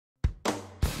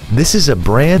This is a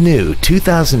brand new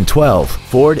 2012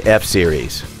 Ford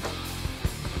F-Series.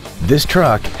 This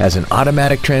truck has an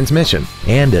automatic transmission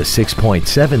and a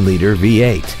 6.7-liter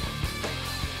V8.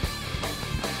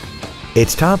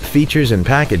 Its top features and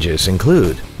packages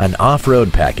include an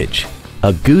off-road package,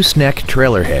 a gooseneck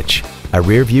trailer hitch, a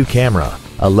rear-view camera,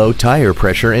 a low tire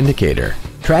pressure indicator,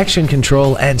 traction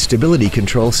control and stability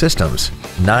control systems,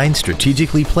 9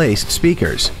 strategically placed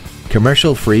speakers,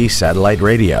 commercial-free satellite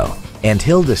radio, and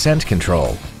hill descent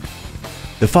control.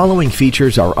 The following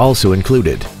features are also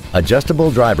included: adjustable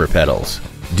driver pedals,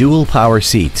 dual power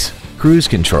seats, cruise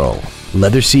control,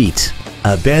 leather seats,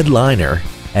 a bed liner,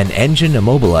 an engine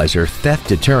immobilizer theft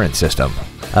deterrent system,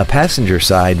 a passenger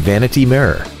side vanity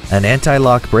mirror, an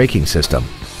anti-lock braking system,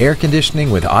 air conditioning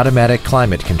with automatic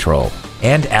climate control,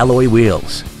 and alloy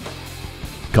wheels.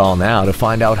 Call now to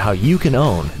find out how you can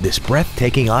own this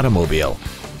breathtaking automobile.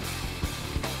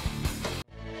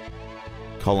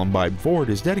 Columbine Ford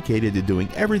is dedicated to doing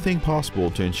everything possible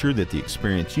to ensure that the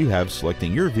experience you have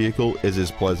selecting your vehicle is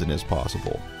as pleasant as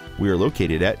possible. We are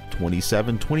located at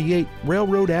 2728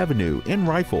 Railroad Avenue in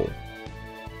Rifle.